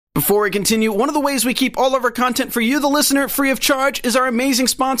Before we continue, one of the ways we keep all of our content for you, the listener, free of charge is our amazing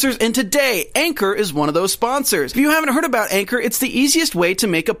sponsors, and today, Anchor is one of those sponsors. If you haven't heard about Anchor, it's the easiest way to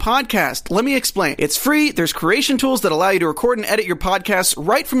make a podcast. Let me explain. It's free, there's creation tools that allow you to record and edit your podcasts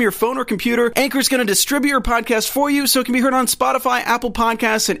right from your phone or computer. Anchor's going to distribute your podcast for you so it can be heard on Spotify, Apple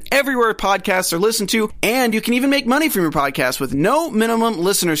Podcasts, and everywhere podcasts are listened to, and you can even make money from your podcast with no minimum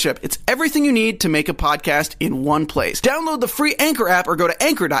listenership. It's everything you need to make a podcast in one place. Download the free Anchor app or go to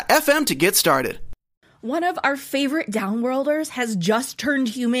anchor.fm to get started. One of our favorite downworlders has just turned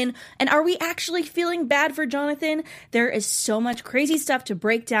human, and are we actually feeling bad for Jonathan? There is so much crazy stuff to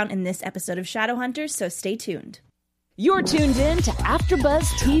break down in this episode of Shadowhunters, so stay tuned. You're tuned in to AfterBuzz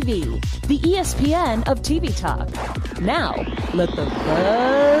TV, the ESPN of TV talk. Now, let the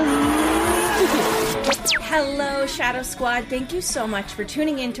buzz begin. Hello, Shadow Squad. Thank you so much for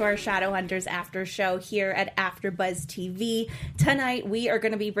tuning in to our Shadowhunters after show here at AfterBuzz TV. Tonight, we are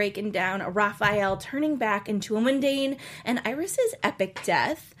going to be breaking down Raphael turning back into a mundane and Iris's epic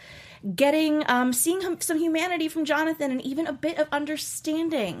death, getting, seeing some humanity from Jonathan and even a bit of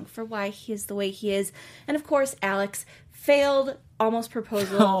understanding for why he is the way he is. And of course, Alex failed almost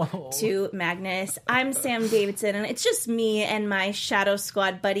proposal to Magnus. I'm Sam Davidson, and it's just me and my Shadow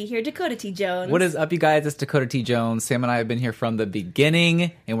Squad buddy here, Dakota T. Jones. What is up, you guys? It's Dakota T. Jones. Sam and I have been here from the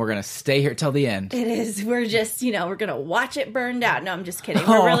beginning, and we're going to stay here till the end. It is. We're just, we're going to watch it burn down. No, I'm just kidding.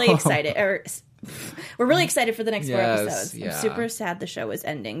 We're really excited. We're really excited for the next 4 episodes. Yeah. I'm super sad the show is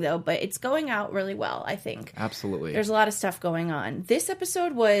ending, though, but it's going out really well, I think. Absolutely. There's a lot of stuff going on. This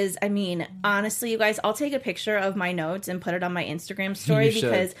episode was, honestly, you guys, I'll take a picture of my notes and put it on my Instagram story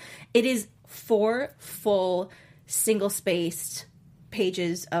because it is 4 full single-spaced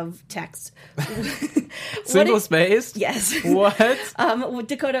pages of text. Single-spaced? Yes. What?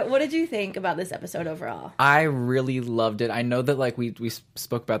 Dakota, what did you think about this episode overall? I really loved it. I know that we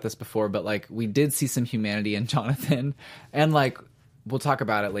spoke about this before, but we did see some humanity in Jonathan, and we'll talk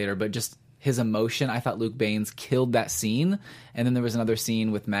about it later, but just his emotion. I thought Luke Baines killed that scene, and then there was another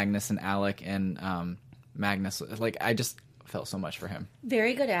scene with Magnus and Alec and Magnus. I just felt so much for him.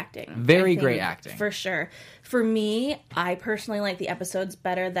 Very good acting. Very great acting. For sure. For me, I personally like the episodes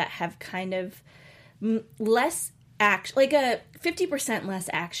better that have kind of less action, like a 50% less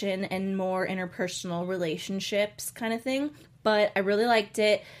action and more interpersonal relationships kind of thing. But I really liked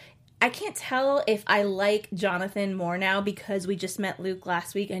it. I can't tell if I like Jonathan more now because we just met Luke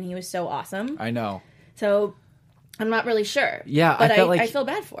last week and he was so awesome. I know. So I'm not really sure. Yeah, but I feel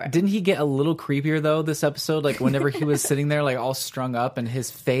bad for it. Didn't he get a little creepier though this episode? Whenever he was sitting there all strung up and his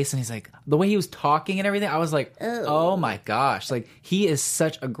face and he's the way he was talking and everything, I was like, oh my gosh. He is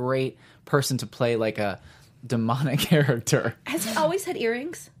such a great person to play a demonic character. Has he always had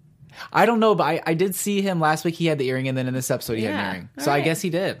earrings? I don't know, but I did see him last week. He had the earring, and then in this episode he had an earring. So I guess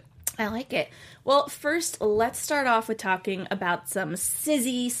he did. I like it. Well, first, let's start off with talking about some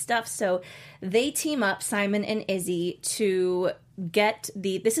Sizzy stuff. So they team up, Simon and Izzy, to get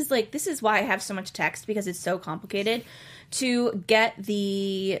this is why I have so much text, because it's so complicated, to get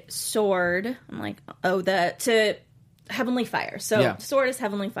the sword. To Heavenly Fire. So sword is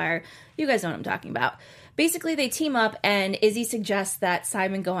Heavenly Fire. You guys know what I'm talking about. Basically, they team up, and Izzy suggests that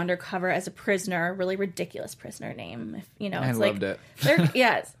Simon go undercover as a prisoner, really ridiculous prisoner name. I loved it.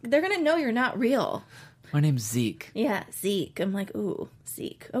 They're going to know you're not real. My name's Zeke. Yeah, Zeke. I'm like, ooh,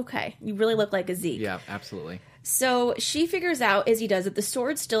 Zeke. Okay. You really look like a Zeke. Yeah, absolutely. So she figures out, Izzy does, that the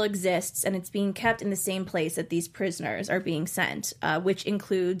sword still exists, and it's being kept in the same place that these prisoners are being sent, which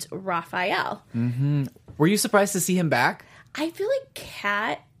includes Raphael. Mm-hmm. Were you surprised to see him back? I feel like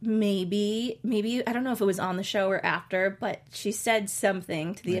Kat, maybe, I don't know if it was on the show or after, but she said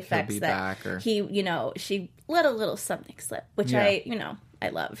something to the effects that she let a little something slip, which I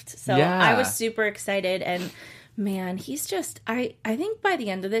loved. So I was super excited, and man, he's just, I think by the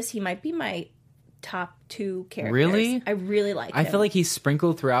end of this, he might be my top 2 characters. Really? I really like him. I feel like he's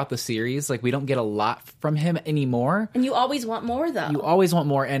sprinkled throughout the series. We don't get a lot from him anymore. And you always want more, though. You always want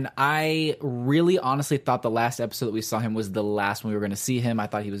more. And I really honestly thought the last episode that we saw him was the last one we were going to see him. I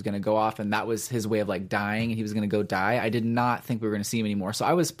thought he was going to go off, and that was his way of dying, and he was going to go die. I did not think we were going to see him anymore. So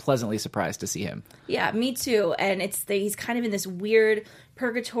I was pleasantly surprised to see him. Yeah, me too. And he's kind of in this weird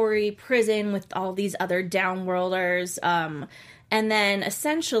purgatory prison with all these other downworlders. And then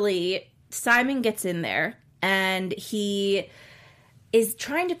essentially Simon gets in there, and he is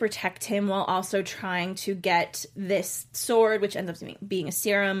trying to protect him while also trying to get this sword, which ends up being a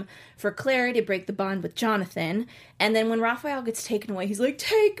serum, for Clary to break the bond with Jonathan. And then when Raphael gets taken away, he's like,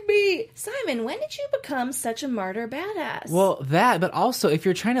 take me! Simon, when did you become such a martyr badass? Well, that, but also, if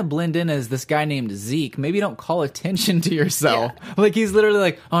you're trying to blend in as this guy named Zeke, maybe don't call attention to yourself. Yeah. Like, he's literally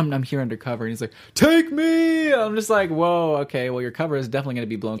like, oh, I'm here undercover. And he's like, take me! I'm just like, whoa, okay, well, your cover is definitely going to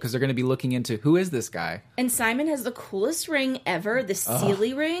be blown because they're going to be looking into who is this guy? And Simon has the coolest ring ever, the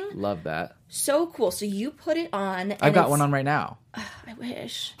Sealy ring. Love that. So cool. So you put it on. I've got one on right now. I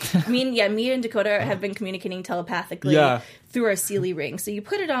wish. me and Dakota have been communicating telepathically through our Sealy ring. So you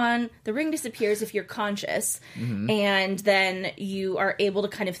put it on, the ring disappears if you're conscious, and then you are able to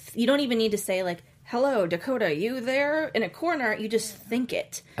kind of, you don't even need to say like, hello, Dakota, you there in a corner, you just think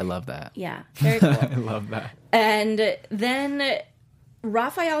it. I love that. Yeah, very cool. I love that. And then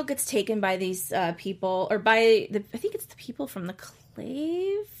Raphael gets taken by these people, or by I think it's the people from the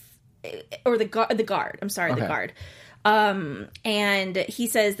Clave, or the guard. I'm sorry, the guard. And he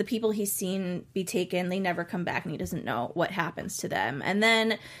says the people he's seen be taken, they never come back, and he doesn't know what happens to them. And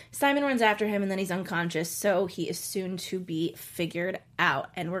then Simon runs after him, and then he's unconscious, so he is soon to be figured out.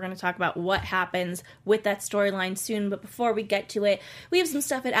 And we're going to talk about what happens with that storyline soon. But before we get to it, we have some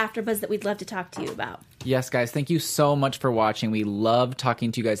stuff at AfterBuzz that we'd love to talk to you about. Yes, guys, thank you so much for watching. We love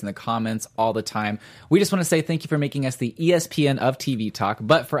talking to you guys in the comments all the time. We just want to say thank you for making us the ESPN of TV Talk.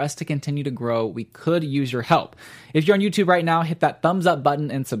 But for us to continue to grow, we could use your help. If you're on YouTube right now, hit that thumbs up button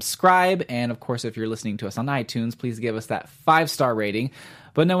and subscribe. And of course, if you're listening to us on iTunes, please give us that 5-star rating.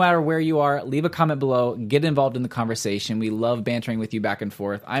 But no matter where you are, leave a comment below. Get involved in the conversation. We love bantering with you back and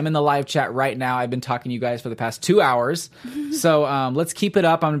forth. I'm in the live chat right now. I've been talking to you guys for the past 2 hours. So let's keep it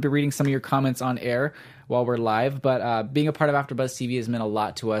up. I'm going to be reading some of your comments on air while we're live. But being a part of AfterBuzz TV has meant a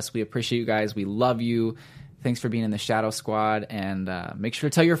lot to us. We appreciate you guys. We love you. Thanks for being in the Shadow Squad. And make sure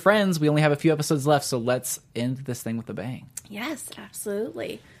to tell your friends. We only have a few episodes left, so let's end this thing with a bang. Yes,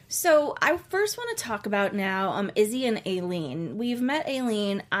 absolutely. So I first want to talk about now Izzy and Aileen. We've met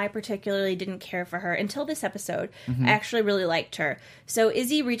Aileen. I particularly didn't care for her until this episode. I actually really liked her. So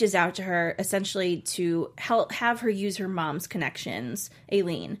Izzy reaches out to her essentially to have her use her mom's connections,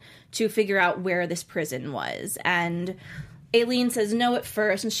 Aileen, to figure out where this prison was. And Aileen says no at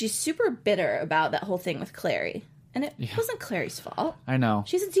first, and she's super bitter about that whole thing with Clary. And it wasn't Clary's fault. I know.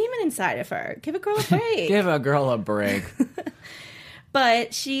 She's a demon inside of her. Give a girl a break. Give a girl a break.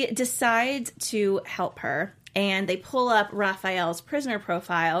 But she decides to help her, and they pull up Raphael's prisoner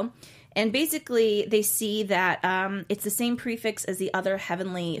profile, and basically they see that it's the same prefix as the other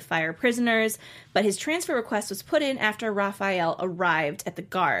Heavenly Fire prisoners, but his transfer request was put in after Raphael arrived at the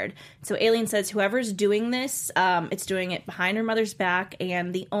guard. So Aileen says whoever's doing this, it's doing it behind her mother's back,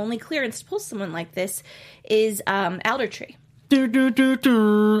 and the only clearance to pull someone like this is Aldertree.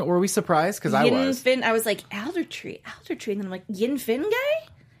 Were we surprised? Because I was. Fin, I was like, Aldertree, and then I'm like, Yin Fin guy?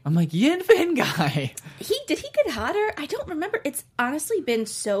 I'm like, Yin Fin guy. Did he get hotter? I don't remember. It's honestly been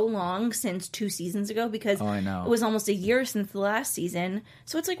so long since 2 seasons ago because I know. It was almost a year since the last season.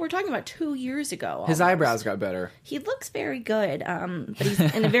 So it's like we're talking about 2 years ago. Almost. His eyebrows got better. He looks very good, but he's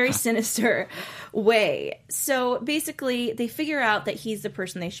in a very sinister way. So basically, they figure out that he's the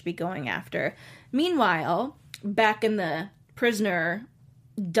person they should be going after. Meanwhile, back in the prisoner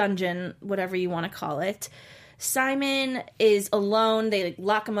dungeon, whatever you want to call it, Simon is alone. They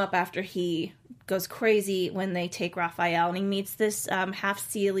lock him up after he goes crazy when they take Raphael, and he meets this half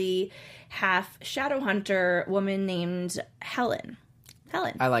Sealy, half Shadowhunter woman named Helen.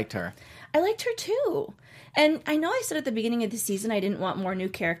 I liked her. I liked her too. And I know I said at the beginning of the season I didn't want more new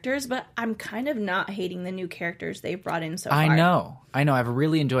characters, but I'm kind of not hating the new characters they've brought in so far. I know. I've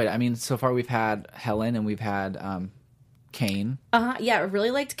really enjoyed it. I mean, so far we've had Helen and we've had Kane. Yeah, I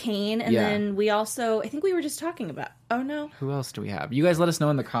really liked Kane. And then we also, I think we were just talking about, oh no. Who else do we have? You guys let us know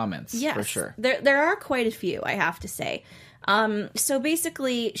in the comments. Yes, for sure. There are quite a few, I have to say. So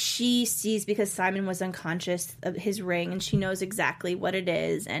basically she sees, because Simon was unconscious, of his ring, and she knows exactly what it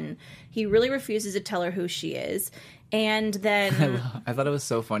is, and he really refuses to tell her who she is. And then I thought it was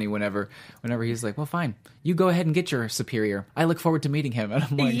so funny whenever he's like, well, fine, you go ahead and get your superior. I look forward to meeting him. And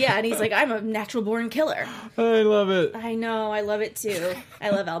I'm like, yeah, and he's like, I'm a natural born killer. I love it. I know, I love it too.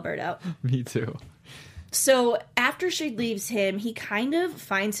 I love Alberto. Me too. So after she leaves him, he kind of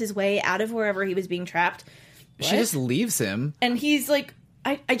finds his way out of wherever he was being trapped. She just leaves him. And he's like,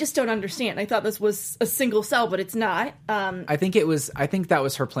 I just don't understand. I thought this was a single cell, but it's not. I think that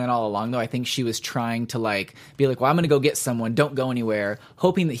was her plan all along, though. I think she was trying to like be like, well, I'm going to go get someone. Don't go anywhere,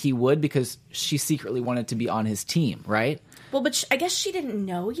 hoping that he would, because she secretly wanted to be on his team, right? Well, but I guess she didn't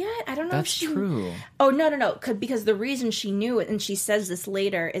know yet. I don't know if she... That's true. Oh, no. Because the reason she knew it, and she says this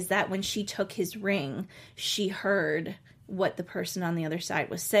later, is that when she took his ring, she heard what the person on the other side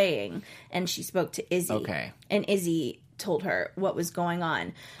was saying, and she spoke to Izzy. Okay. And Izzy told her what was going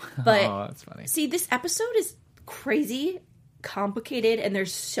on. But oh, that's funny. See, this episode is crazy, complicated, and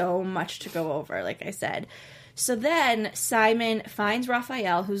there's so much to go over, like I said. So then Simon finds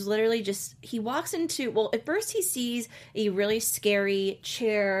Raphael, who's literally just, he walks into, well, at first he sees a really scary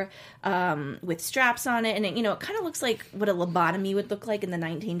chair with straps on it, and it, it kind of looks like what a lobotomy would look like in the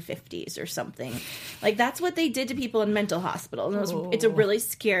 1950s or something. Like, that's what they did to people in mental hospitals. And it's a really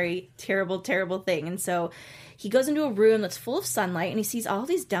scary, terrible, terrible thing. And so he goes into a room that's full of sunlight, and he sees all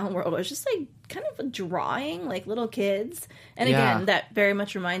these downworlders just like kind of drawing like little kids. And again, that very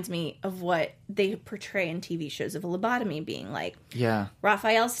much reminds me of what they portray in TV shows of a lobotomy being like. Yeah.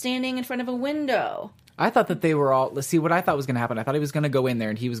 Raphael standing in front of a window. I thought that they were all... Let's see, what I thought was going to happen. I thought he was going to go in there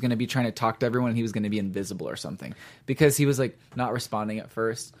and he was going to be trying to talk to everyone and he was going to be invisible or something. Because he was, like, not responding at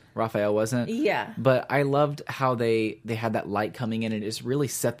first. Raphael wasn't. Yeah. But I loved how they had that light coming in and it just really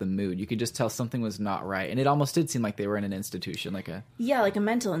set the mood. You could just tell something was not right. And it almost did seem like they were in an institution, like a... Yeah, like a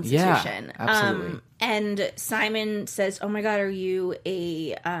mental institution. Yeah, absolutely. And Simon says, oh my God, are you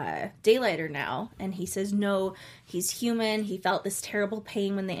a daylighter now? And he says, no, he's human. He felt this terrible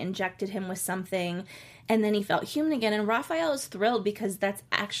pain when they injected him with something. And then he felt human again. And Raphael is thrilled because that's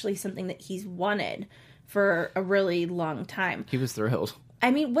actually something that he's wanted for a really long time. He was thrilled. I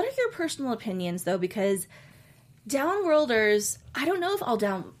mean, what are your personal opinions, though? Because downworlders, I don't know if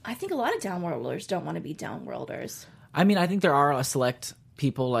I think a lot of downworlders don't want to be downworlders. I mean, I think there are a select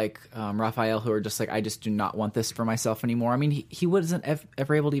people like Raphael who are just like, I just do not want this for myself anymore. I mean, he wasn't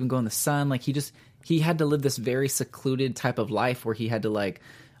ever able to even go in the sun. Like, he had to live this very secluded type of life where he had to, like,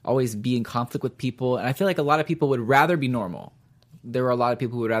 always be in conflict with people. And I feel like a lot of people would rather be normal. There were a lot of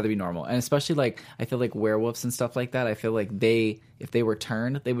people who would rather be normal. And especially, like, I feel like werewolves and stuff like that, I feel like if they were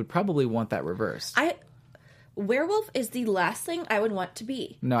turned, they would probably want that reversed. Werewolf is the last thing I would want to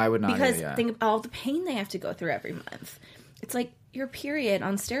be. No, I would not. Because think of all the pain they have to go through every month. It's like your period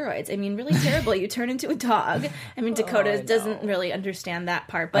on steroids. I mean, really terrible. You turn into a dog. I mean, Dakota doesn't really understand that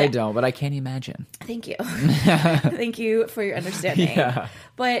part. But I don't, but I can't imagine. Thank you. Thank you for your understanding. Yeah.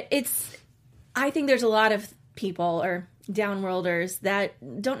 But I think there's a lot of people or downworlders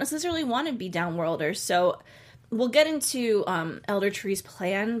that don't necessarily want to be downworlders. So we'll get into Elder Tree's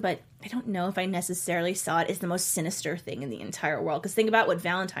plan, but I don't know if I necessarily saw it as the most sinister thing in the entire world. Because think about what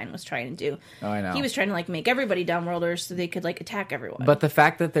Valentine was trying to do. Oh, I know. He was trying to, like, make everybody downworlders so they could, like, attack everyone. But the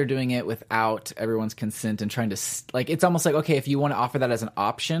fact that they're doing it without everyone's consent and trying to, like, it's almost like, okay, if you want to offer that as an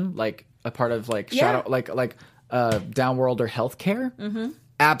option, like a part of, like, shadow, like downworlder healthcare,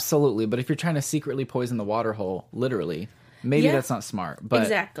 absolutely. But if you're trying to secretly poison the water hole, literally, maybe that's not smart. But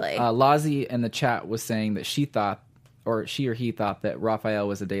exactly. Lazi in the chat was saying that she thought, or she or he thought that Raphael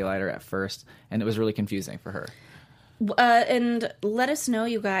was a daylighter at first, and it was really confusing for her. And let us know,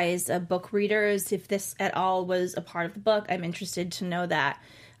 you guys, book readers, if this at all was a part of the book. I'm interested to know that,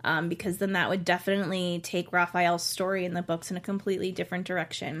 because then that would definitely take Raphael's story in the books in a completely different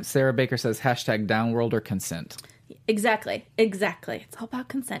direction. Sarah Baker says, #downworlder consent. Exactly. It's all about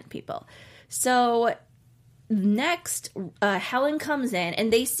consent, people. So next, Helen comes in,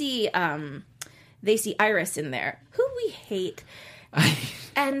 and they see Iris in there, who we hate.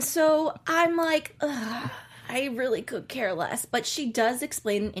 And so I'm like, I really could care less. But she does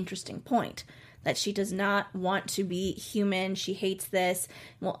explain an interesting point, that she does not want to be human. She hates this.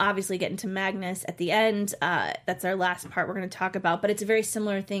 We'll obviously get into Magnus at the end. That's our last part we're going to talk about. But it's a very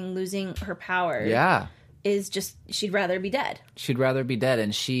similar thing, losing her power. Yeah. Is just, she'd rather be dead. She'd rather be dead.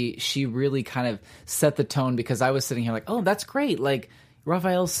 And she really kind of set the tone, because I was sitting here like, oh, that's great. Like,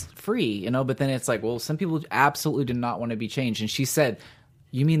 Raphael's free, but then it's like, well, some people absolutely do not want to be changed. And she said,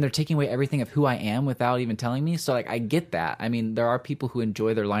 you mean they're taking away everything of who I am without even telling me? So, like, I get that. I mean, there are people who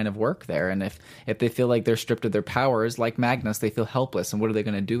enjoy their line of work there. And if they feel like they're stripped of their powers, like Magnus, they feel helpless. And what are they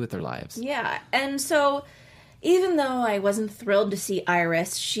going to do with their lives? Yeah. And so, even though I wasn't thrilled to see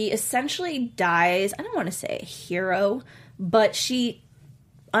Iris, she essentially dies. I don't want to say a hero, but she...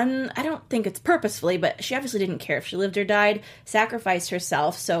 I don't think it's purposefully, but she obviously didn't care if she lived or died, sacrificed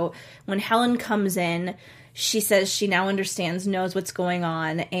herself. So when Helen comes in, she says she now understands, knows what's going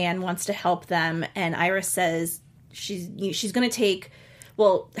on, and wants to help them. And Iris says she's going to take...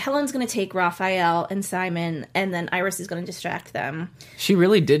 well, Helen's going to take Raphael and Simon, and then Iris is going to distract them. She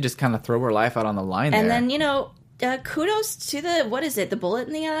really did just kind of throw her life out on the line And there. then, you know, kudos to the, what is it, the bullet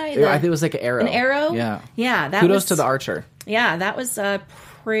in the eye? I think it was like an arrow. An arrow? Yeah. Yeah. Kudos to the archer. Yeah, that was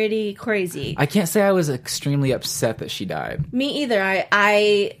pretty crazy. I can't say I was extremely upset that she died. Me either.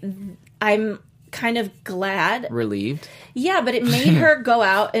 I'm kind of glad. Relieved. Yeah, but it made her go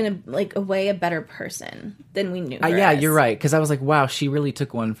out in a way a better person than we knew her Yeah, as. you're right. Because I was like, wow, she really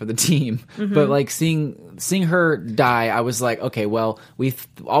took one for the team. But like seeing her die, I was like, okay, well, we've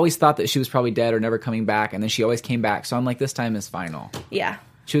always thought that she was probably dead or never coming back, and then she always came back. So I'm like, this time is final. Yeah.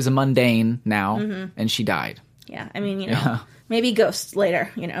 She was a mundane now, and she died. Yeah. I mean, you know, maybe ghosts later,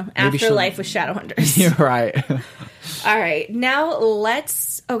 you know, afterlife with Shadowhunters. You're right. All right, now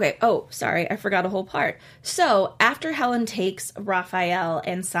let's... Okay, oh, sorry, I forgot a whole part. So, after Helen takes Raphael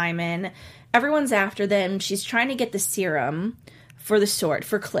and Simon, everyone's after them. She's trying to get the serum for the sword,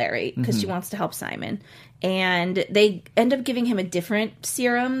 for Clary, because she wants to help Simon. And they end up giving him a different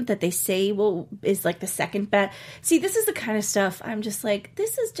serum that they say is like the second bet. See, this is the kind of stuff I'm just like,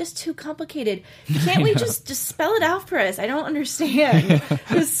 this is just too complicated. Can't we just spell it out for us? I don't understand.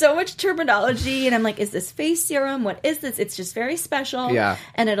 There's so much terminology, and I'm like, is this face serum? What is this? It's just very special. Yeah.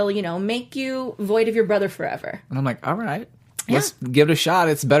 And it'll, you know, make you void of your brother forever. And I'm like, all right. Let's give it a shot.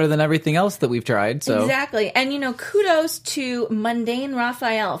 It's better than everything else that we've tried. So Exactly. And, you know, kudos to mundane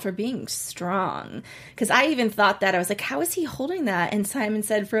Raphael for being strong. Because I even thought that. I was like, how is he holding that? And Simon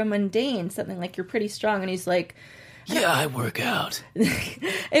said for a mundane, something like, you're pretty strong. And he's like... Yeah, I work out.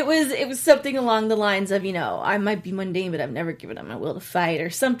 It was something along the lines of, you know, I might be mundane, but I've never given up my will to fight, or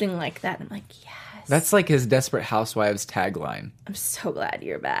something like that. And I'm like, yes. That's like his Desperate Housewives tagline. I'm so glad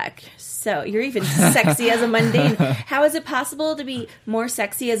you're back. So you're even sexy as a mundane. How is it possible to be more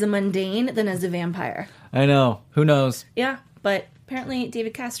sexy as a mundane than as a vampire? I know. Who knows? Yeah, but apparently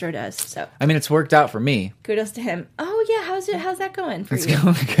David Castro does. So I mean, it's worked out for me. kudos to him. Oh yeah, how's that going for you? It's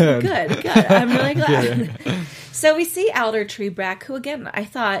going good. Good. I'm really glad. So we see Alder Treebrack, who again I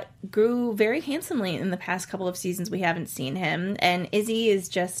thought grew very handsomely in the past couple of seasons. We haven't seen him, and Izzy is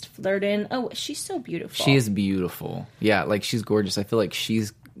just flirting. Oh, she's so beautiful. She is beautiful. Yeah, like she's gorgeous. I feel like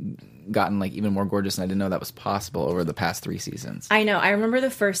she's gotten like even more gorgeous, and I didn't know that was possible over the past 3 seasons. I know. I remember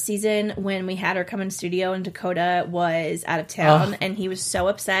the first season when we had her come in studio and Dakota was out of town, and he was so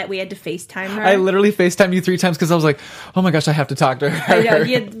upset we had to FaceTime her. I literally FaceTimed you 3 times because I was like, oh my gosh, I have to talk to her. I know,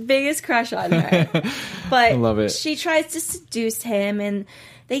 he had the biggest crush on her. But I love it. She tries to seduce him, and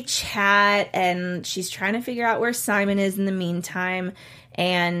they chat, and she's trying to figure out where Simon is in the meantime.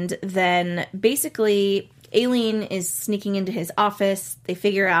 And then basically Aileen is sneaking into his office. They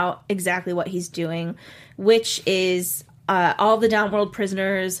figure out exactly what he's doing, which is all the downworld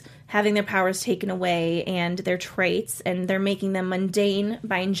prisoners having their powers taken away and their traits, and they're making them mundane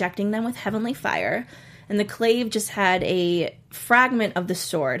by injecting them with heavenly fire. And the Clave just had a fragment of the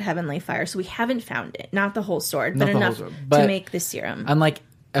sword, Heavenly Fire, so we haven't found it. Not the whole sword, but enough to make the serum. I'm like,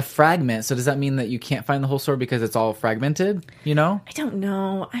 a fragment, so does that mean that you can't find the whole sword because it's all fragmented, you know? I don't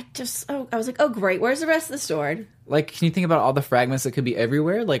know. I was like, oh great, where's the rest of the sword? Like, can you think about all the fragments that could be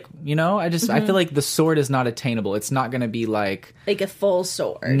everywhere? Like, you know, I feel like the sword is not attainable. It's not going to be like a full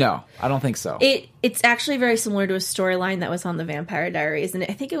sword. No, I don't think so. It's actually very similar to a storyline that was on the Vampire Diaries, and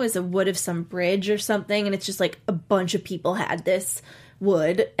I think it was a wood of some bridge or something, and it's just like a bunch of people had this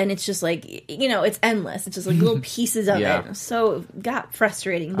wood, and it's just like, you know, it's endless. It's just like little pieces of it. So it got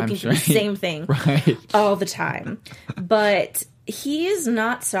frustrating looking for the same thing all the time. But he is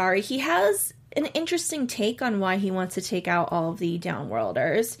not sorry. He has an interesting take on why he wants to take out all of the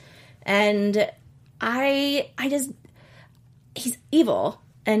downworlders, and he's evil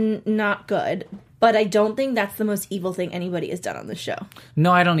and not good, but I don't think that's the most evil thing anybody has done on the show.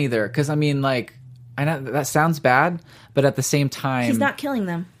 No, I don't either, because I mean, like, I know that sounds bad, but at the same time, he's not killing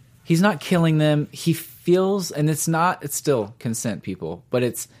them. He's not killing them. He feels, and it's still consent, people,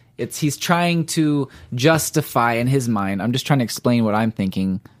 but he's trying to justify in his mind. I'm just trying to explain what I'm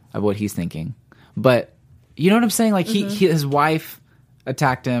thinking of what he's thinking. But you know what I'm saying? Like his wife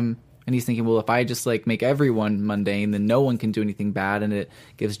attacked him, and he's thinking, well, if I just like make everyone mundane, then no one can do anything bad, and it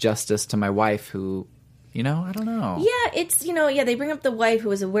gives justice to my wife who, you know, I don't know. Yeah, it's, you know, they bring up the wife who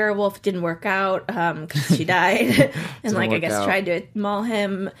was a werewolf, didn't work out because she died, and like I guess tried to maul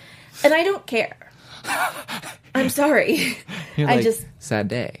him, and I don't care. I'm sorry. You're like, sad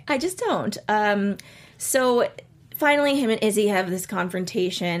day. I just don't. So finally, him and Izzy have this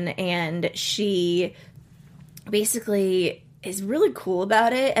confrontation, and she basically is really cool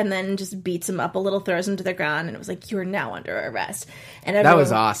about it, and then just beats him up a little, throws him to the ground, and it was like, you are now under arrest. And everyone, that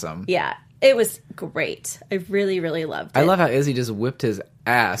was awesome. Yeah. It was great. I really, really loved it. I love how Izzy just whipped his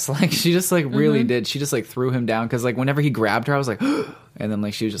ass. Like, she just, like, really did. She just, like, threw him down. Because, like, whenever he grabbed her, I was like, and then,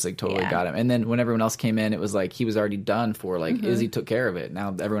 like, she was just, like, totally got him. And then when everyone else came in, it was like he was already done for. Like, Izzy took care of it.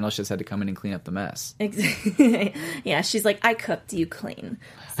 Now everyone else just had to come in and clean up the mess. Exactly. Yeah, she's like, I cooked, you clean.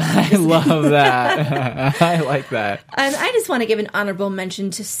 I love that. I like that. And I just want to give an honorable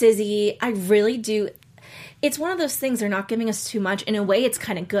mention to Sizzy. I really do. It's one of those things, they're not giving us too much. In a way, it's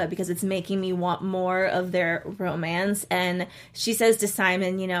kind of good because it's making me want more of their romance. And she says to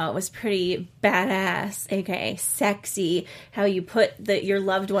Simon, you know, it was pretty badass, aka sexy, how you put your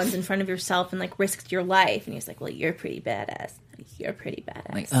loved ones in front of yourself and, like, risked your life. And he's like, well, you're pretty badass. You're pretty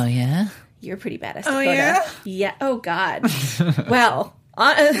badass. Like, oh, yeah? You're pretty badass. Oh, yeah? Yeah. Oh, God. Well...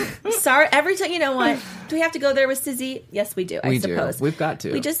 sorry, every time, you know what? Do we have to go there with Sizzy? Yes, we do, I suppose. We've got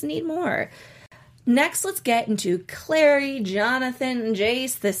to. We just need more. Next, let's get into Clary, Jonathan,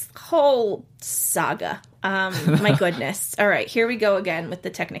 Jace, this whole saga. My goodness. All right, here we go again with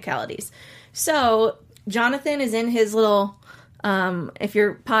the technicalities. So, Jonathan is in his little... if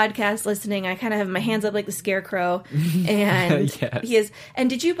you're podcast listening, I kind of have my hands up like the scarecrow, and yes. He is.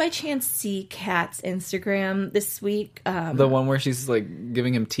 And did you by chance see Kat's Instagram this week? The one where she's, like,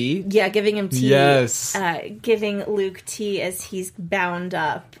 giving him tea? Yeah, giving him tea. Yes. Giving Luke tea as he's bound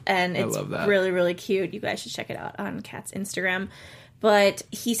up, and it's really, really cute. You guys should check it out on Kat's Instagram. But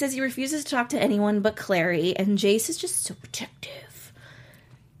he says he refuses to talk to anyone but Clary, and Jace is just so protective.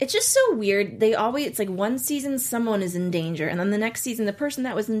 It's just so weird. It's like one season someone is in danger, and then the next season the person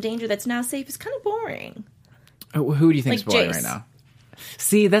that was in danger that's now safe is kind of boring. Who do you think's Like boring Jace. right now?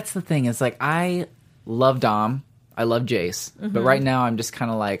 See, that's the thing. It's like, I love Dom. I love Jace. But right now I'm just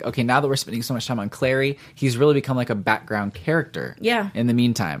kind of like, okay, now that we're spending so much time on Clary, he's really become like a background character. Yeah. In the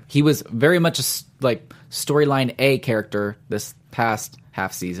meantime. He was very much a storyline A character this past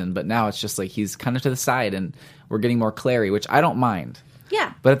half season, but now it's just like he's kind of to the side and we're getting more Clary, which I don't mind.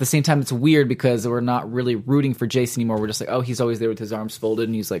 Yeah. But at the same time, it's weird because we're not really rooting for Jace anymore. We're just like, oh, he's always there with his arms folded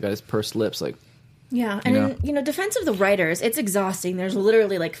and he's like got his pursed lips. Like, yeah. And, defense of the writers, it's exhausting. There's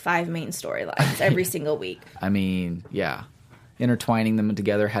literally like 5 main storylines every single week. I mean, yeah. Intertwining them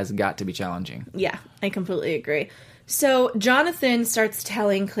together has got to be challenging. Yeah, I completely agree. So Jonathan starts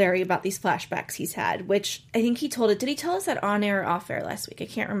telling Clary about these flashbacks he's had, which I think he told it. Did he tell us that on air or off air last week? I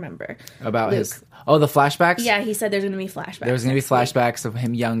can't remember. About Luke. the flashbacks? Yeah, he said there's going to be flashbacks. There was going to be flashbacks of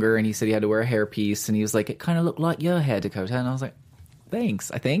him younger, and he said he had to wear a hairpiece, and he was like, it kind of looked like your hair, Dakota. And I was like,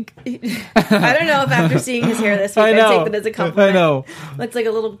 thanks, I think. I don't know if after seeing his hair this week, I take that as a compliment. I know. Looks like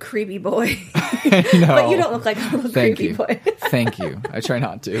a little creepy boy. I know. But you don't look like a little creepy boy. Thank you. I try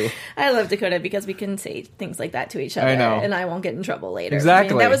not to. I love Dakota because we can say things like that to each other. I know. And I won't get in trouble later. Exactly.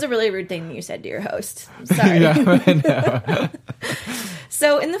 I mean, that was a really rude thing you said to your host. Sorry. Yeah, I know.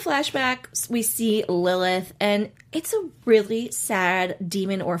 So in the flashback, we see Lilith, and it's a really sad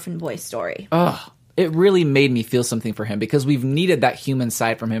demon orphan boy story. Ugh. It really made me feel something for him because we've needed that human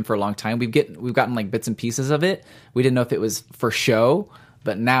side from him for a long time. We've gotten like bits and pieces of it. We didn't know if it was for show,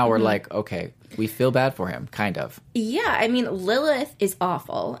 but now we're like, okay, we feel bad for him, kind of. Yeah, I mean, Lilith is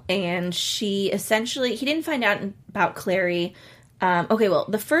awful, and he didn't find out about Clary.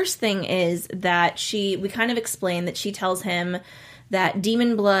 The first thing is that we kind of explain that she tells him that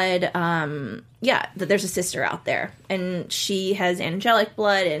demon blood, that there's a sister out there, and she has angelic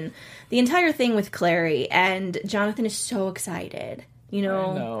blood, and the entire thing with Clary, and Jonathan is so excited, I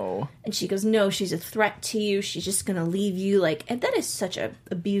know. And she goes, no, she's a threat to you, she's just gonna leave you, and that is such a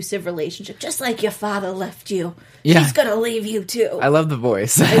abusive relationship, just like your father left you. Yeah. She's gonna leave you too. I love the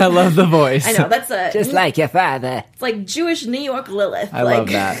voice. I love the voice. I know, that's just like your father. It's like Jewish New York Lilith. I love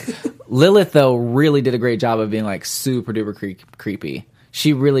that. Lilith, though, really did a great job of being, super duper creepy.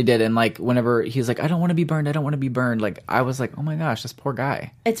 She really did. And, whenever he's like, I don't want to be burned, I was like, oh my gosh, this poor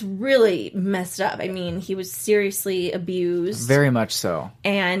guy. It's really messed up. I mean, he was seriously abused. Very much so.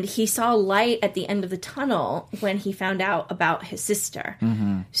 And he saw light at the end of the tunnel when he found out about his sister.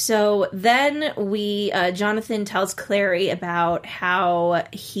 Mm-hmm. So then Jonathan tells Clary about how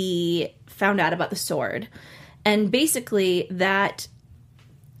he found out about the sword. And basically that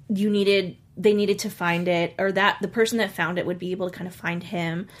they needed to find it, or that the person that found it would be able to kind of find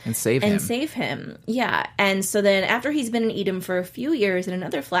him and save him. Yeah. And so then after he's been in Edom for a few years, in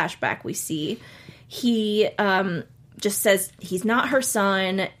another flashback we see, he just says he's not her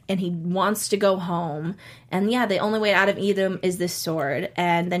son and he wants to go home. And the only way out of Edom is this sword.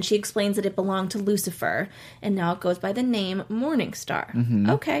 And then she explains that it belonged to Lucifer, and now it goes by the name Morningstar. Mm-hmm.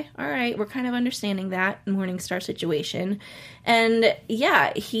 Okay, all right, we're kind of understanding that Morningstar situation. And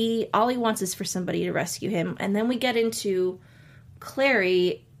all he wants is for somebody to rescue him. And then we get into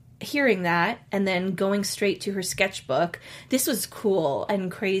Clary hearing that and then going straight to her sketchbook, this was cool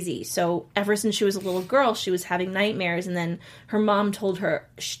and crazy. So ever since she was a little girl, she was having nightmares, and then her mom told her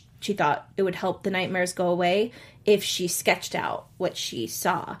she thought it would help the nightmares go away if she sketched out what she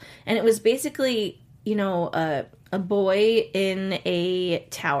saw. And it was basically, a boy in a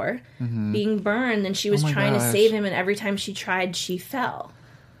tower being burned, and she was trying to save him, and every time she tried, she fell.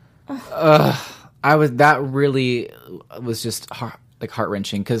 That really was just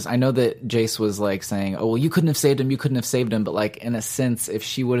heart-wrenching, because I know that Jace was like saying, oh, well, you couldn't have saved him, but like in a sense, if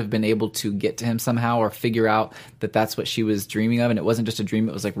she would have been able to get to him somehow or figure out that that's what she was dreaming of and it wasn't just a dream,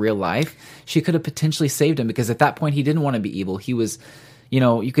 it was like real life, she could have potentially saved him, because at that point he didn't want to be evil. He was,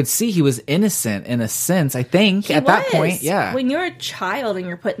 you could see he was innocent in a sense, I think, that point. Yeah. When you're a child and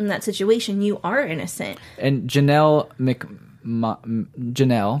you're put in that situation, you are innocent. And Janelle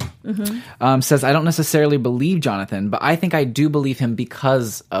says, I don't necessarily believe Jonathan, but I think I do believe him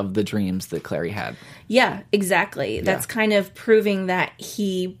because of the dreams that Clary had. Yeah, exactly. Yeah. That's kind of proving that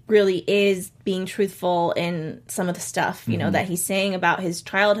he really is being truthful in some of the stuff, that he's saying about his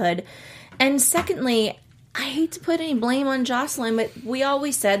childhood. And secondly, I hate to put any blame on Jocelyn, but we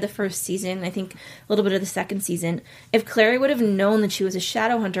always said the first season, I think a little bit of the second season, if Clary would have known that she was a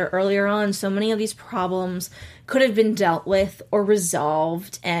shadow hunter earlier on, so many of these problems could have been dealt with or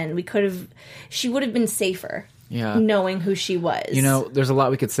resolved, and she would have been safer. Yeah. Knowing who she was. There's a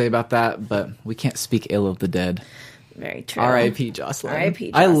lot we could say about that, but we can't speak ill of the dead. Very true. R.I.P. Jocelyn.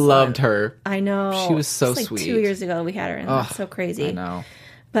 R.I.P. I loved her. I know. She was so sweet. 2 years ago we had her, and that's so crazy. I know.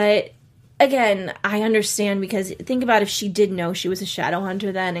 But again, I understand, because think about if she did know she was a shadow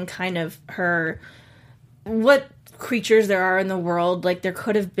hunter then, and kind of what creatures there are in the world, like there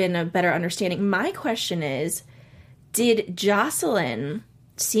could have been a better understanding. My question is, did Jocelyn,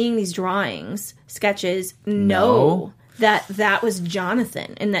 seeing these drawings, sketches, know that was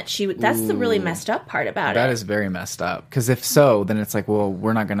Jonathan, and that that's the really messed up part about it. That is very messed up, because if so, then it's like, well,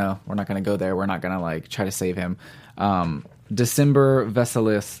 we're not gonna go there. We're not gonna like try to save him. December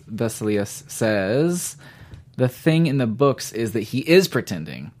Vesalius says, the thing in the books is that he is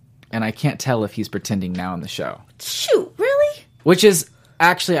pretending, and I can't tell if he's pretending now in the show. Shoot, really? Which is,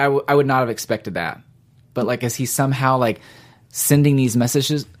 actually, I would not have expected that. But, like, is he somehow, like, sending these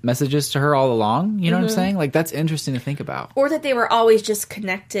messages to her all along? You know what I'm saying? Like, that's interesting to think about. Or that they were always just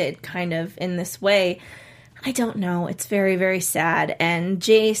connected, kind of, in this way. I don't know. It's very, very sad. And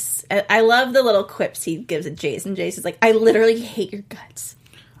Jace, I love the little quips he gives at Jace. And Jace is like, I literally hate your guts.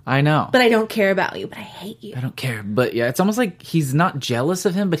 I know. But I don't care about you, but I hate you. I don't care. But yeah, it's almost like he's not jealous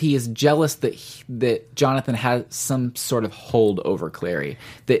of him, but he is jealous that Jonathan has some sort of hold over Clary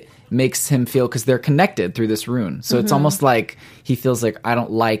that makes him feel, because they're connected through this rune. So it's almost like he feels like, I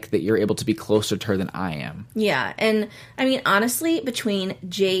don't like that you're able to be closer to her than I am. Yeah. And I mean, honestly, between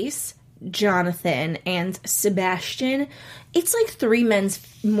Jace, Jonathan, and Sebastian, it's like three men's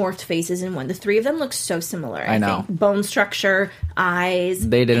morphed faces in one. The three of them look so similar. I know. Think. Bone structure, eyes.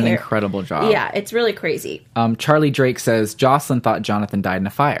 They did an incredible job. Yeah, it's really crazy. Charlie Drake says, Jocelyn thought Jonathan died in a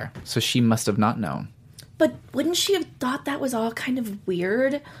fire, so she must have not known. But wouldn't she have thought that was all kind of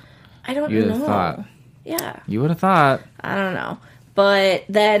weird? I don't know. You would have thought. Yeah. You would have thought. I don't know. But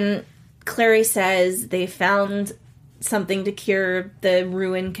then Clary says they found something to cure the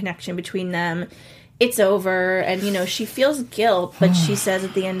ruin connection between them. It's over, and she feels guilt, but she says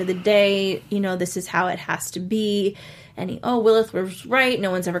at the end of the day, this is how it has to be. And Willith was right, no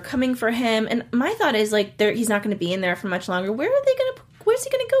one's ever coming for him. And my thought is, like, he's not going to be in there for much longer. Where's he going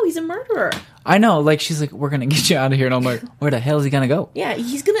to go? He's a murderer. I know, like, she's like, we're going to get you out of here, and I'm like, where the hell is he going to go? Yeah,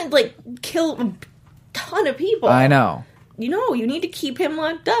 he's going to, like, kill a ton of people. I know. You need to keep him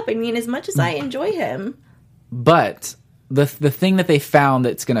locked up. I mean, as much as I enjoy him. But the thing that they found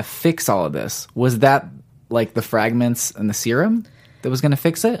that's going to fix all of this, was that, like, the fragments and the serum that was going to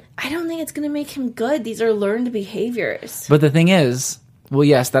fix it? I don't think it's going to make him good. These are learned behaviors. But the thing is, well,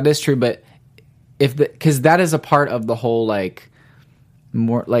 yes, that is true, but because that is a part of the whole, like,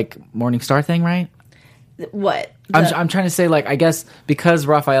 Morning Star thing, right? What? I'm trying to say, like, I guess because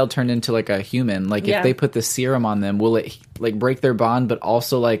Raphael turned into, like, a human, like, if they put the serum on them, will it, like, break their bond, but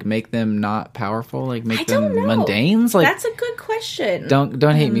also, like, make them not powerful? Like, make them mundanes? Like, that's a good question.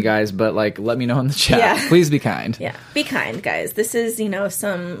 Don't hate me, guys, but, like, let me know in the chat. Yeah. Please be kind. Yeah, be kind, guys. This is,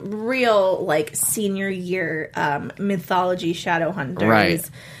 some real, like, senior year mythology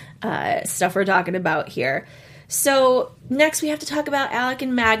Shadowhunters stuff we're talking about here. So, next we have to talk about Alec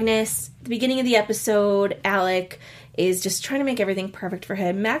and Magnus. At the beginning of the episode, Alec is just trying to make everything perfect for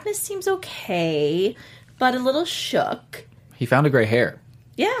him. Magnus seems okay, but a little shook. He found a gray hair.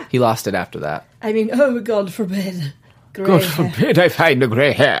 Yeah. He lost it after that. I mean, oh, God forbid. Gray hair. forbid I find a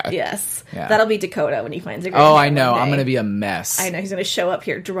gray hair. Yes. Yeah. That'll be Dakota when he finds a gray Oh, hair I know. one day. I'm going to be a mess. I know. He's going to show up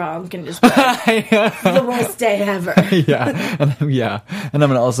here drunk and just be like, the worst day ever. yeah. And I'm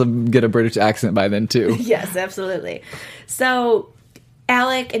going to also get a British accent by then, too. Yes, absolutely. So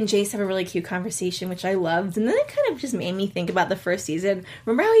Alec and Jace have a really cute conversation, which I loved. And then it kind of just made me think about the first season.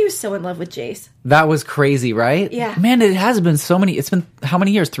 Remember how he was so in love with Jace? That was crazy, right? Yeah. Man, it has been so many. It's been how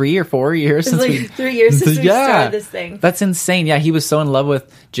many years? 3 or 4 years It's since like 3 years since we started this thing. That's insane. Yeah, he was so in love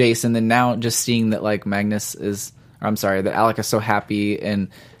with Jace, and then now just seeing that like that Alec is so happy and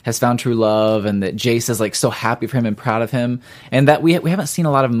has found true love, and that Jace is like so happy for him and proud of him, and that we haven't seen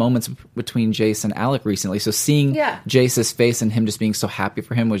a lot of moments between Jace and Alec recently. So seeing Jace's face and him just being so happy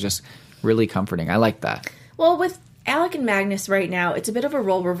for him was just really comforting. I like that. Well, with Alec and Magnus right now, it's a bit of a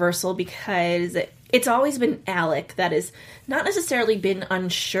role reversal because it's always been Alec that has not necessarily been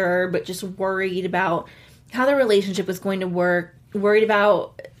unsure, but just worried about how the relationship was going to work, worried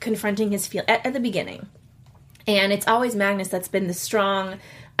about confronting his feelings at the beginning. And it's always Magnus that's been the strong,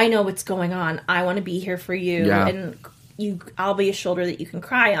 I know what's going on, I want to be here for you, and I'll be a shoulder that you can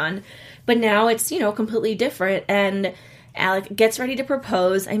cry on. But now it's, completely different, and Alec gets ready to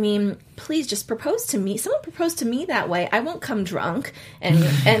propose. I mean, please just propose to me. Someone propose to me that way. I won't come drunk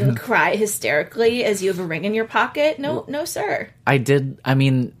and cry hysterically as you have a ring in your pocket. No, sir.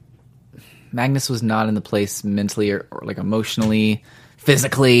 Magnus was not in the place mentally or like emotionally,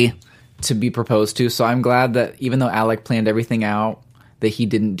 physically to be proposed to. So I'm glad that even though Alec planned everything out, that he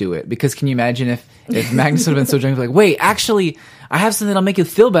didn't do it. Because can you imagine if Magnus would have been so drunk, like, wait, actually, I have something that'll make you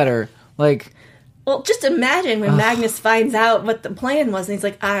feel better. Like, well, just imagine when Magnus finds out what the plan was, and he's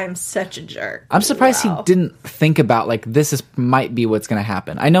like, I'm such a jerk. I'm surprised he didn't think about, like, might be what's going to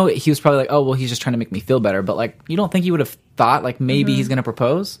happen. I know he was probably like, oh, well, he's just trying to make me feel better. But, like, you don't think he would have thought, like, maybe he's going to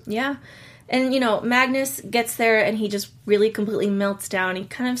propose? Yeah. And, Magnus gets there, and he just really completely melts down. He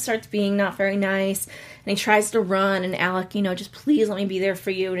kind of starts being not very nice, and he tries to run, and Alec, just please let me be there for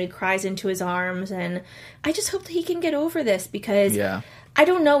you, and he cries into his arms, and I just hope that he can get over this, because I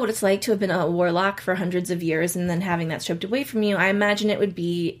don't know what it's like to have been a warlock for hundreds of years, and then having that stripped away from you. I imagine it would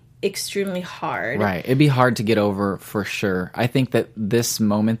be extremely hard. Right. It'd be hard to get over for sure. I think that this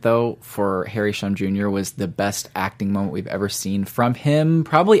moment, though, for Harry Shum Jr. was the best acting moment we've ever seen from him,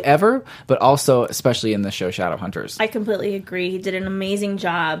 probably ever, but also especially in the show Shadowhunters. I completely agree. He did an amazing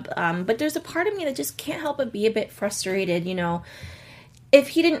job. But there's a part of me that just can't help but be a bit frustrated, If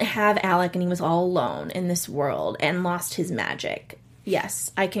he didn't have Alec and he was all alone in this world and lost his magic,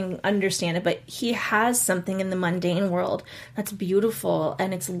 yes, I can understand it, but he has something in the mundane world that's beautiful,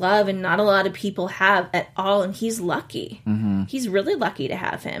 and it's love, and not a lot of people have at all, and he's lucky. Mm-hmm. He's really lucky to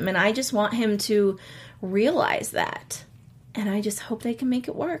have him, and I just want him to realize that, and I just hope they can make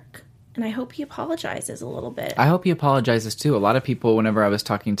it work. And I hope he apologizes a little bit. I hope he apologizes too. A lot of people, whenever I was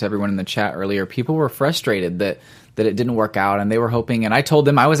talking to everyone in the chat earlier, people were frustrated that it didn't work out, and they were hoping, and I told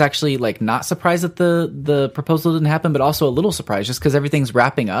them I was actually like not surprised that the proposal didn't happen, but also a little surprised just because everything's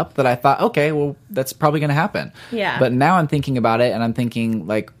wrapping up, that I thought, okay, well, that's probably going to happen. Yeah. But now I'm thinking about it, and I'm thinking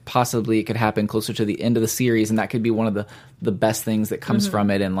like possibly it could happen closer to the end of the series, and that could be one of the best things that comes from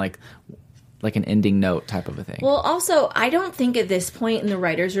it, and like an ending note type of a thing. Well, also, I don't think at this point in the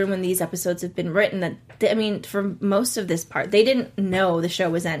writer's room when these episodes have been written that, for most of this part, they didn't know the show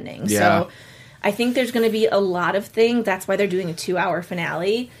was ending. Yeah. So I think there's going to be a lot of things. That's why they're doing a 2-hour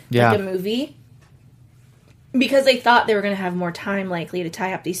finale, like a movie. Because they thought they were going to have more time likely to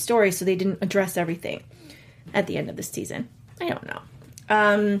tie up these stories, so they didn't address everything at the end of this season. I don't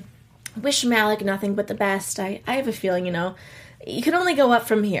know. Wish Malik nothing but the best. I have a feeling, you can only go up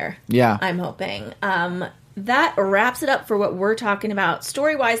from here. Yeah. I'm hoping. That wraps it up for what we're talking about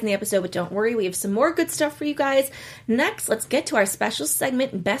story-wise in the episode, but don't worry, we have some more good stuff for you guys. Next, let's get to our special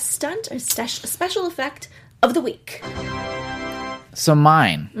segment, Best Stunt, or Special Effect of the Week. So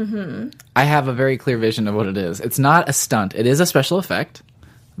mine, I have a very clear vision of what it is. It's not a stunt. It is a special effect.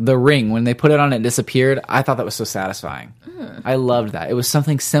 The ring, when they put it on, it disappeared. I thought that was so satisfying. I loved that. It was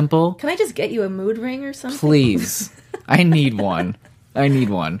something simple. Can I just get you a mood ring or something? Please. I need one.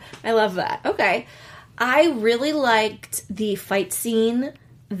 I love that. Okay. I really liked the fight scene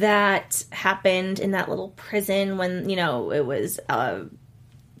that happened in that little prison when, it was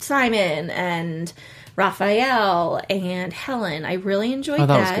Simon and Raphael and Helen. I really enjoyed that. Oh,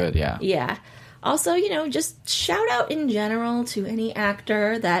 that was good, yeah. Yeah. Also, just shout out in general to any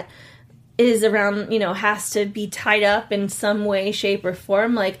actor that is around, has to be tied up in some way, shape, or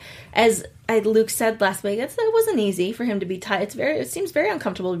form. Like, as Luke said last week, it wasn't easy for him to be tied. It seems very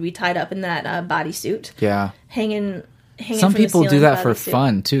uncomfortable to be tied up in that bodysuit. Yeah. Hanging Some people do that for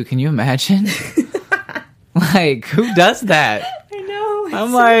fun, too. Can you imagine? Like, who does that? I know. It's I'm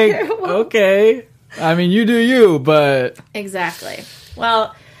so like, terrible. okay. I mean, you do you, but... Exactly.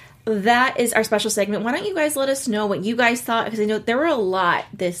 Well, that is our special segment. Why don't you guys let us know what you guys thought? Because I know there were a lot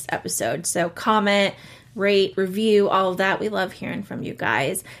this episode. So comment, rate, review, all of that. We love hearing from you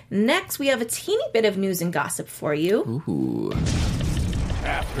guys. Next, we have a teeny bit of news and gossip for you. Ooh.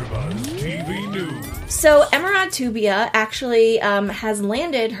 AfterBuzz TV News. So Emerald Tubia actually has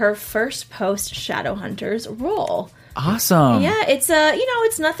landed her first post Shadowhunters role. Awesome. Yeah, it's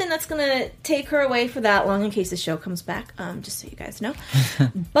it's nothing that's gonna take her away for that long in case the show comes back. Just so you guys know,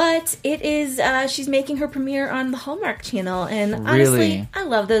 but it is. She's making her premiere on the Hallmark Channel, and honestly, Really? I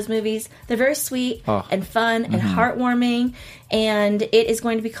love those movies. They're very sweet Oh. and fun and heartwarming. And it is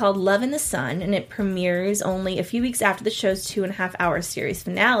going to be called Love in the Sun, and it premieres only a few weeks after the show's 2.5-hour series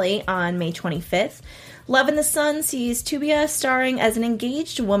finale on May 25th. Love in the Sun sees Tubia starring as an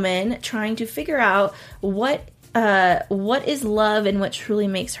engaged woman trying to figure out what is love and what truly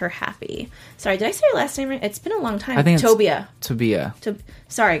makes her happy. Sorry, did I say your last name right? It's been a long time. I think it's Tobia. Tobia.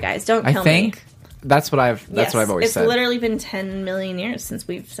 Sorry, guys, don't I kill think me. that's what I've always it's said. It's literally been 10 million years since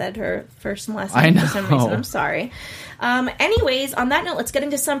we've said her first and last I name for some know. reason. I'm sorry. Anyways, on that note, let's get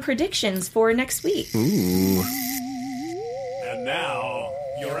into some predictions for next week. Ooh. And now,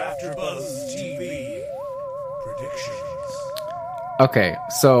 your AfterBuzz TV predictions. Okay,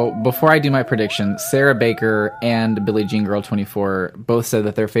 so before I do my prediction, Sarah Baker and Billie Jean Girl 24 both said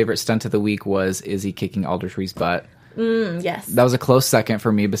that their favorite stunt of the week was Izzy kicking Aldertree's butt. Yes. That was a close second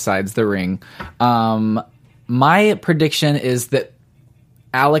for me besides the ring. My prediction is that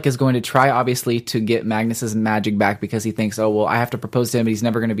Alec is going to try, obviously, to get Magnus's magic back because he thinks, oh, well, I have to propose to him, but he's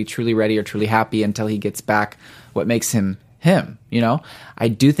never going to be truly ready or truly happy until he gets back what makes him him, you know? I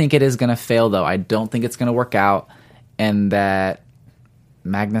do think it is going to fail, though. I don't think it's going to work out, and that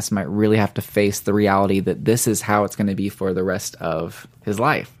Magnus might really have to face the reality that this is how it's going to be for the rest of his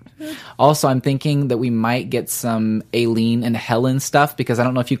life. Also, I'm thinking that we might get some Aileen and Helen stuff because I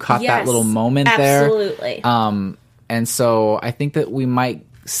don't know if you caught that Yes, little moment there. absolutely. And so I think that we might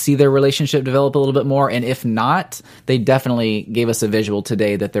see their relationship develop a little bit more. And if not, they definitely gave us a visual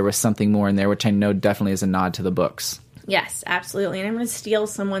today that there was something more in there, which I know definitely is a nod to the books. Yes, absolutely. And I'm going to steal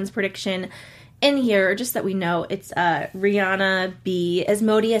someone's prediction in here, just that we know it's Rihanna B.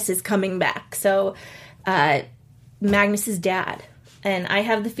 Asmodeus is coming back. So Magnus's dad. And I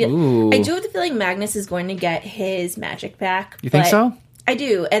have the feeling, I do have the feeling Magnus is going to get his magic back. You think so? I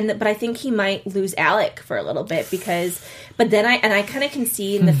do, but I think he might lose Alec for a little bit but then I kind of can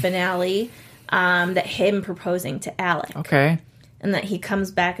see in the finale that him proposing to Alec. Okay. And that he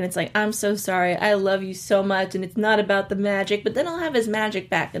comes back and it's like, I'm so sorry, I love you so much, and it's not about the magic, but then he'll have his magic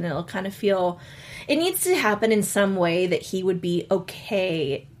back and it'll kind of feel, it needs to happen in some way that he would be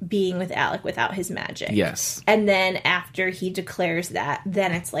okay being with Alec without his magic. Yes. And then after he declares that,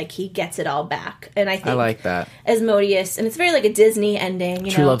 then it's like he gets it all back. And I think I like that. Asmodeus, and it's very like a Disney ending,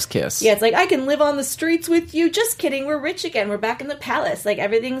 you True know? love's kiss. Yeah, it's like, I can live on the streets with you. Just kidding, we're rich again. We're back in the palace. Like,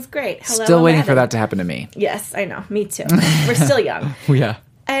 everything's great. Hello, Still waiting for Aladdin. that to happen to me. Yes, I know. Me too. We're still young. Yeah.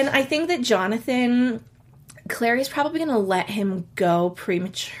 And I think that Jonathan, Clary's probably going to let him go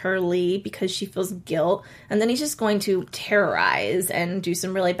prematurely because she feels guilt. And then he's just going to terrorize and do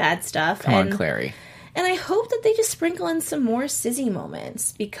some really bad stuff. Come on, Clary. And I hope that they just sprinkle in some more Sizzy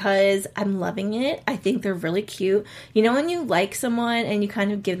moments because I'm loving it. I think they're really cute. You know when you like someone and you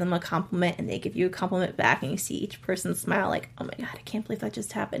kind of give them a compliment and they give you a compliment back and you see each person smile like, oh my God, I can't believe that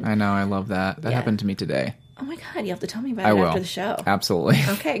just happened. I know, I love that. That Yeah. happened to me today. Oh my God, you have to tell me about I it will. after the show. Absolutely.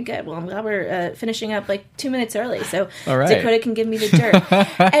 Okay, good. Well, I'm glad we're finishing up like 2 minutes early, so All right. Dakota can give me the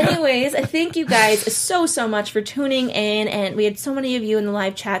dirt. Anyways, thank you guys so much for tuning in, and we had so many of you in the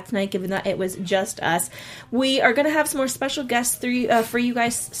live chat tonight, given that it was just us. We are going to have some more special guests for you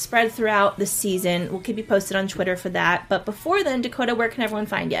guys spread throughout the season. We'll keep you posted on Twitter for that. But before then, Dakota, where can everyone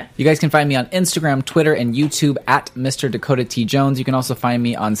find you? You guys can find me on Instagram, Twitter, and YouTube at Mr. Dakota T. Jones. You can also find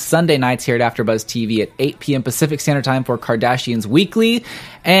me on Sunday nights here at AfterBuzz TV at 8 p.m. Pacific Standard Time for Kardashians Weekly.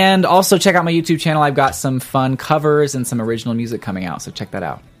 And also check out my YouTube channel. I've got some fun covers and some original music coming out, so check that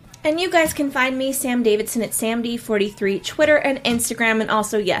out. And you guys can find me, Sam Davidson, at SamD43, Twitter and Instagram. And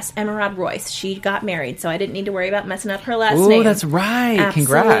also, yes, Emerald Royce. She got married, so I didn't need to worry about messing up her last name. Oh, that's right. Absolutely.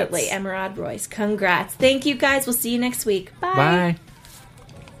 Congrats. Emerald Royce. Congrats. Thank you, guys. We'll see you next week. Bye. Bye.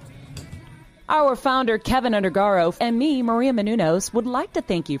 Our founder, Kevin Undergaro, and me, Maria Menounos, would like to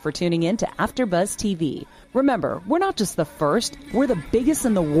thank you for tuning in to AfterBuzz TV. Remember, we're not just the first, we're the biggest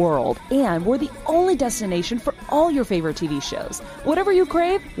in the world, and we're the only destination for all your favorite TV shows. Whatever you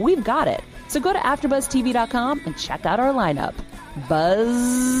crave, we've got it. So go to AfterBuzzTV.com and check out our lineup.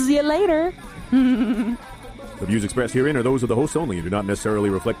 Buzz you later. The views expressed herein are those of the hosts only and do not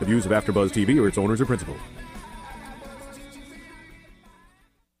necessarily reflect the views of AfterBuzz TV or its owners or principals.